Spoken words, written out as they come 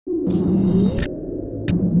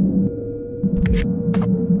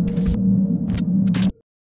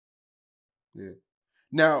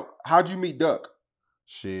Now, how'd you meet Duck?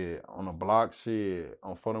 Shit, on the block, shit,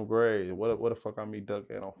 on Fulham Grade. What the fuck I meet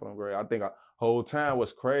Duck at on Fulham Grade? I think whole time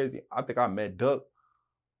was crazy. I think I met Duck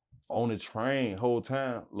on the train whole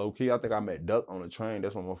time. Low key, I think I met Duck on the train.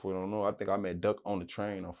 That's what motherfuckers don't know. I think I met Duck on the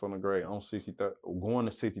train on Fulham Grade on 63rd, going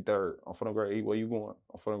to 63rd on Fulham Grade. Where you going?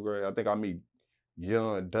 On Fulham Grade. I think I meet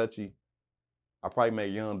Young Dutchy. I probably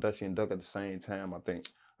met Young Dutchy and Duck at the same time. I think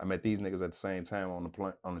I met these niggas at the same time on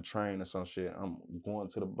the train or some shit. I'm going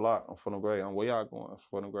to the block on Fulham Grade. Where y'all going?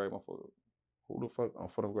 Fulham Grade, motherfucker. Who the fuck on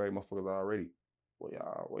Fulham Grade, motherfuckers already?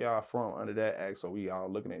 Where y'all from? Under that act, so we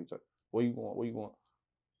all looking at each other. Where you going? Where you going?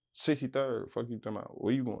 63rd. Fuck you talking about?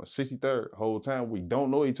 Where you going? 63rd. Whole time we don't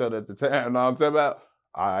know each other at the time. Know what I'm talking about?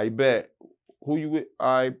 I bet. Who you with?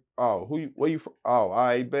 Where you from? Oh,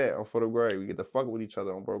 I bet. I'm Fulham Grade. We get to fuck with each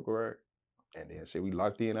other on Broke Grade. And then shit, we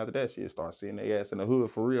locked in after that shit. Start seeing their ass in the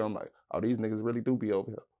hood for real. I'm like, oh, these niggas really do be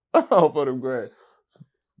over here. For them grad.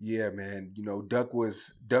 Yeah, man. You know, Duck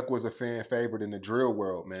was a fan favorite in the drill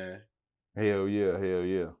world, man. Hell yeah, hell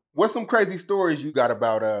yeah. What's some crazy stories you got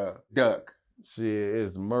about Duck? Shit,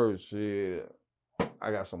 it's merch. Shit,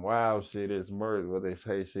 I got some wild shit. It's merch. What they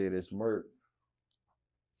say, shit, it's merch.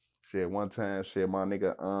 Shit, one time, shit, my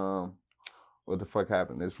nigga, what the fuck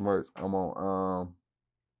happened? It's merch.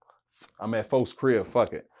 I'm at folks' crib.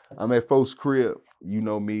 Fuck it. I'm at folks' crib. You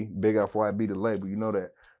know me, big FYB the label. You know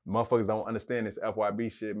that. Motherfuckers don't understand this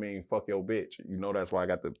FYB shit mean fuck your bitch. You know that's why I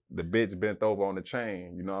got the bitch bent over on the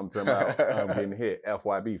chain. You know what I'm talking about? I'm getting hit.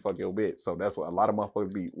 FYB, fuck your bitch. So that's what a lot of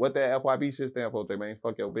motherfuckers be. What that FYB shit stand for, they mean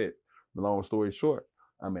fuck your bitch. Long story short,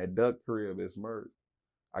 I'm at Duck crib. It's merch.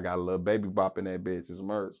 I got a little baby bop in that bitch. It's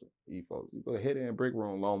merch. Folks, you go hit in Brick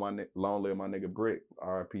Room. Long live my nigga Brick.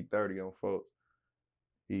 RP 30 on folks.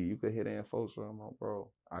 You could hit in folks room, on bro.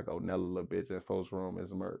 I go Nella little bitch in folks room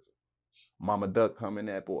is merch. Mama Duck come in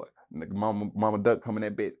that boy. Mama Duck come in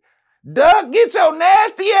that bitch. Duck, get your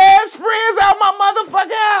nasty ass friends out my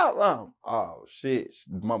motherfucking house. Oh shit.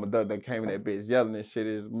 Mama Duck done came in that bitch yelling and shit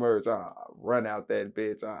is merch. Run out that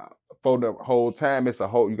bitch. For the whole time, it's a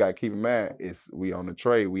whole, you gotta keep in mind, we on the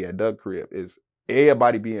trade, we at Duck crib. It's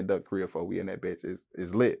everybody be in Duck crib for we in that bitch.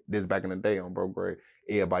 It's lit. This back in the day on Broke Grade.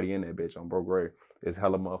 Everybody in that bitch on Broke Grade. It's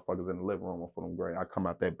hella motherfuckers in the living room on Fulham Grade. I come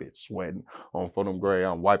out that bitch sweating on Fulham Grade.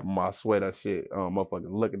 I'm wiping my sweat and shit. Motherfuckers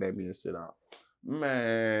looking at me and shit out.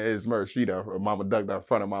 Man, it's merch. She done, Mama Duck done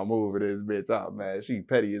front of my move with this bitch out, man. She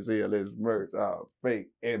petty as hell. It's merch. Fake.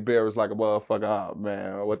 Embarrassed like a motherfucker.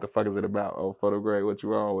 Man, what the fuck is it about? Oh, Fulham Grade, what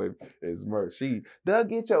you on with? It's merch. She, Duck,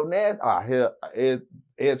 get your nasty. I hear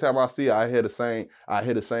every time I see her, I hear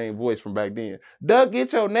the same voice from back then. Duck,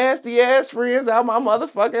 get your nasty ass friends out my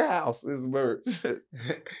motherfucking house. It's merch.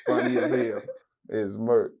 Funny as hell. It's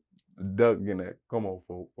merch. Duck in that. Come on,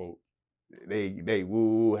 folks. They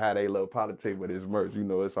woo how they love politics, but it's merch. You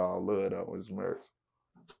know, it's all love though. It's merch.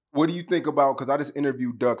 What do you think about? Because I just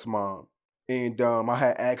interviewed Duck's mom, and I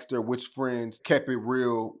had asked her which friends kept it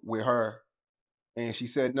real with her, and she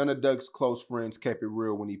said none of Duck's close friends kept it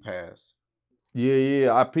real when he passed.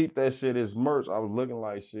 Yeah. I peeped that shit. It's merch. I was looking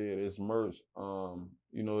like shit. It's merch.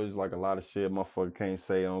 You know, it's like a lot of shit motherfucker can't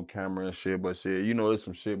say on camera and shit, but shit, you know, there's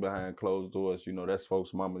some shit behind closed doors. You know, that's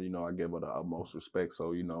folks' mama. You know, I give her the utmost respect,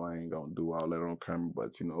 so you know, I ain't gonna do all that on camera.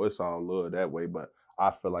 But you know, it's all love that way. But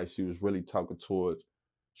I feel like she was really talking towards.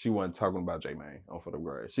 She wasn't talking about J Mane on For the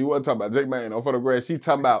Grade. She wasn't talking about J Mane on For the Grade. She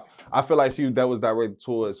talking about. I feel like that was directed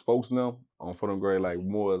towards folks now on For the Grade, like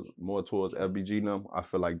more towards FBG now. I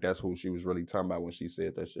feel like that's who she was really talking about when she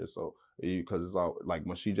said that shit. So because it's all like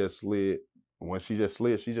when she just slid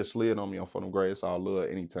on me on For Them Grade. It's all love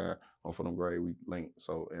anytime on For Them Grade we link.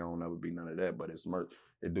 So it don't ever be none of that, but it's merch.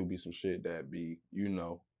 It do be some shit that be, you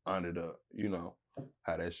know, under the, you know,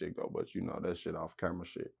 how that shit go. But you know, that shit off camera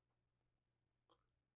shit.